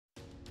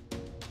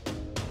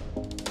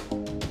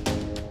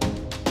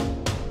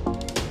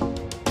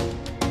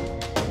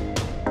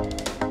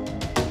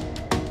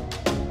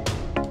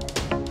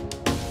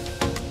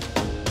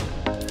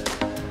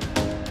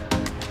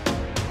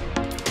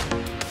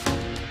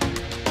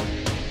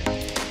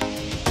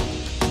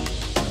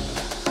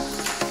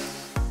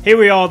Here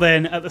we are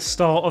then at the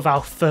start of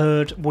our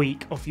third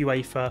week of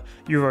UEFA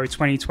Euro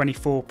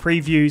 2024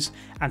 previews,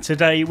 and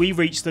today we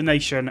reach the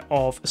nation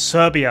of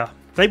Serbia.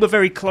 They were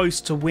very close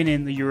to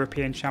winning the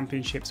European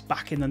Championships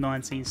back in the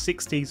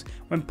 1960s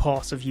when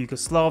part of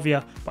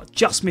Yugoslavia, but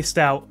just missed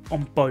out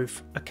on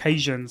both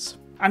occasions.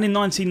 And in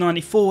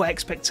 1994,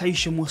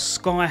 expectation was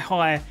sky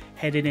high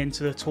heading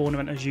into the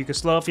tournament as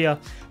Yugoslavia,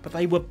 but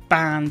they were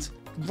banned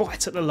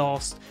right at the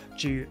last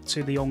due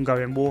to the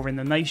ongoing war in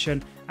the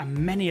nation, and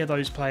many of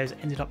those players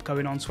ended up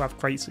going on to have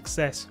great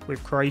success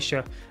with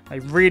Croatia. They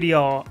really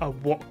are a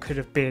what could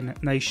have been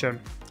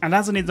nation. And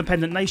as an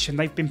independent nation,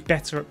 they've been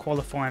better at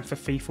qualifying for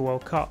FIFA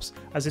World Cups,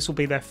 as this will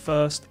be their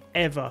first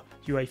ever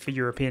UEFA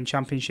European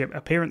Championship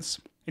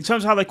appearance. In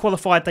terms of how they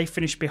qualified, they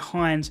finished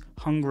behind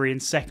Hungary in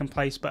second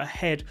place, but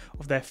ahead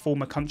of their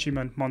former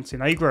countryman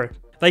Montenegro.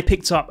 They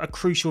picked up a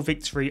crucial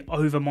victory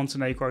over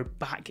Montenegro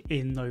back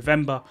in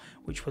November,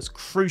 which was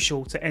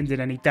crucial to ending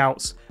any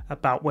doubts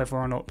about whether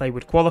or not they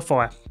would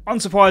qualify.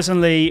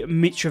 Unsurprisingly,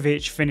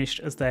 Mitrovic finished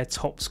as their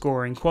top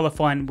scorer in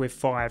qualifying with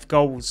 5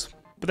 goals.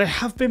 But there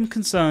have been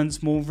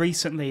concerns more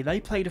recently.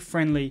 They played a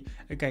friendly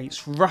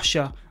against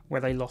Russia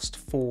where they lost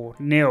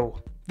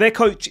 4-0. Their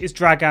coach is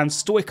Dragan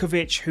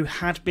Stojkovic, who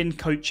had been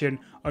coaching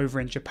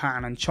over in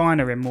Japan and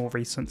China in more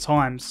recent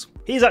times.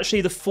 He is actually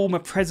the former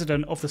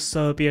president of the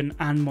Serbian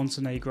and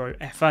Montenegro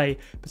FA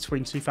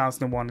between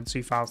 2001 and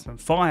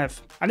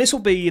 2005. And this will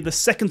be the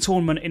second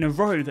tournament in a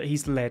row that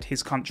he's led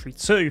his country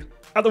to.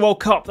 At the World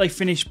Cup, they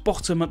finished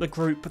bottom at the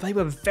group, but they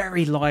were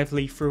very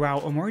lively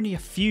throughout and were only a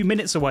few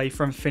minutes away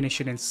from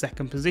finishing in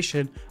second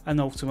position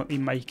and ultimately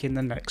making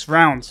the next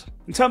round.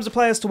 In terms of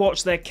players to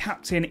watch, their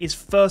captain is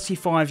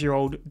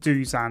 35-year-old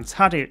Dusan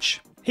Tadic.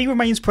 He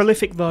remains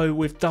prolific though,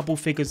 with double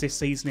figures this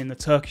season in the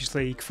Turkish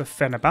league for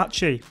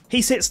Fenerbahce.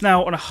 He sits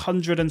now on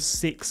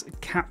 106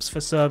 caps for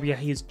Serbia.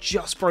 He has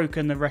just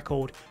broken the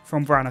record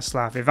from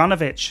Branislav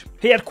Ivanovic.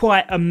 He had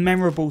quite a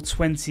memorable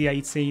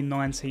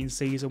 2018-19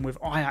 season with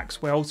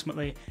Ajax, where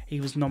ultimately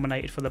he was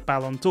nominated for the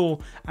Ballon d'Or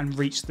and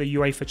reached the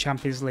UEFA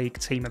Champions League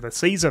Team of the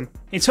Season.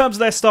 In terms of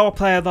their star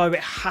player though, it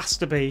has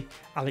to be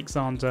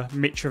Aleksandar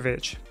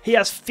Mitrovic. He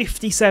has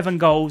 57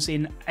 goals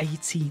in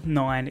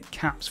 89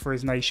 caps for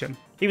his nation.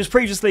 He was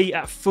previously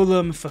at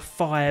Fulham for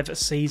 5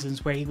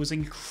 seasons where he was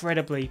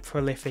incredibly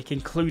prolific,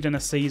 including a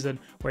season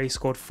where he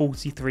scored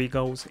 43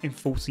 goals in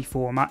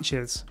 44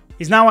 matches.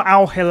 He's now at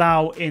Al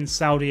Hilal in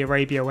Saudi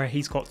Arabia where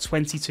he's got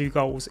 22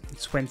 goals in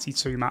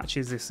 22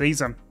 matches this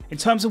season. In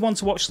terms of one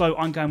to watch though,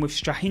 I'm going with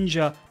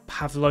Strahinja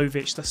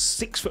Pavlovic, the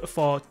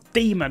 6'4"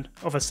 demon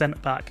of a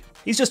centre-back.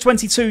 He's just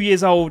 22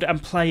 years old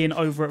and playing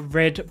over at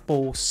Red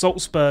Bull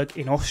Salzburg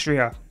in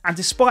Austria. And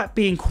despite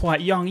being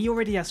quite young, he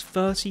already has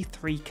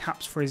 33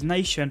 caps for his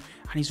nation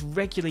and he's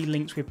regularly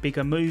linked with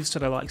bigger moves to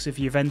the likes of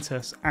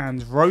Juventus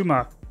and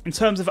Roma. In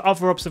terms of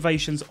other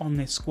observations on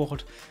this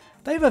squad,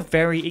 they have a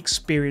very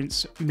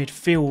experienced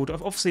midfield.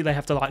 Obviously they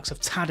have the likes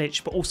of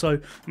Tadic, but also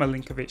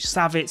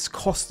Milinkovic-savic,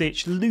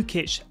 Kostic,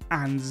 Lukic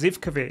and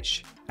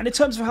Zivkovic. And in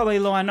terms of how they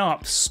line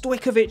up,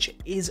 Stojkovic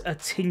is a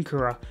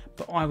tinkerer,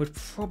 but I would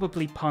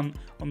probably punt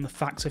on the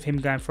fact of him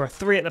going for a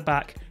 3 at the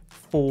back,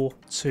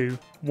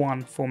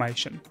 4-2-1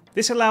 formation.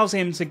 This allows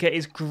him to get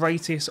his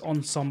greatest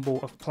ensemble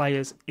of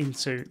players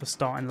into the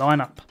starting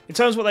lineup. In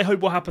terms of what they hope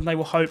will happen, they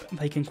will hope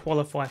they can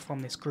qualify from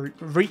this group,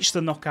 reach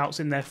the knockouts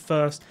in their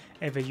first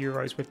ever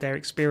Euros with their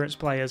experienced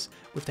players,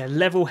 with their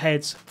level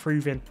heads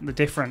proving the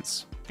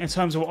difference. In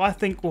terms of what I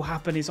think will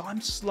happen is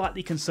I'm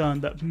slightly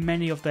concerned that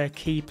many of their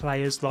key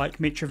players like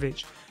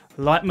Mitrovic,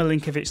 like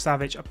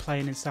Milinkovic-savic, are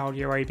playing in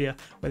Saudi Arabia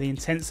where the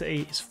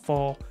intensity is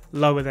far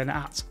lower than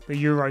at the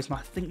Euros, and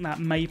I think that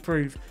may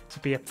prove to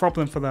be a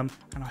problem for them,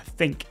 and I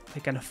think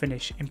they're going to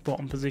finish in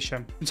bottom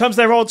position. In terms of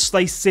their odds,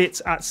 they sit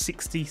at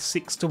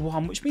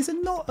 66-1, which means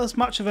they're not as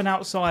much of an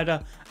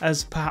outsider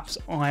as perhaps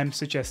I'm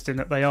suggesting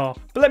that they are.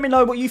 But let me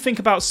know what you think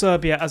about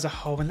Serbia as a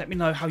whole, and let me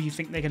know how you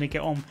think they're going to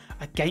get on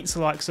against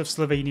the likes of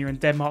Slovenia and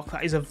Denmark.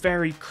 That is a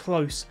very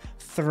close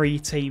 3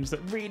 teams that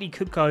really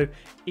could go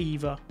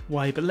either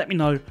way, but let me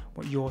know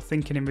what you're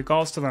thinking in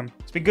regards to them.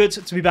 It's been good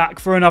to be back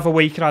for another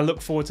week, and I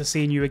look forward to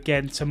seeing you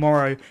again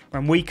tomorrow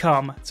when we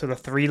come to the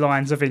 3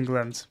 Lions of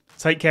England.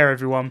 Take care,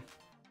 everyone.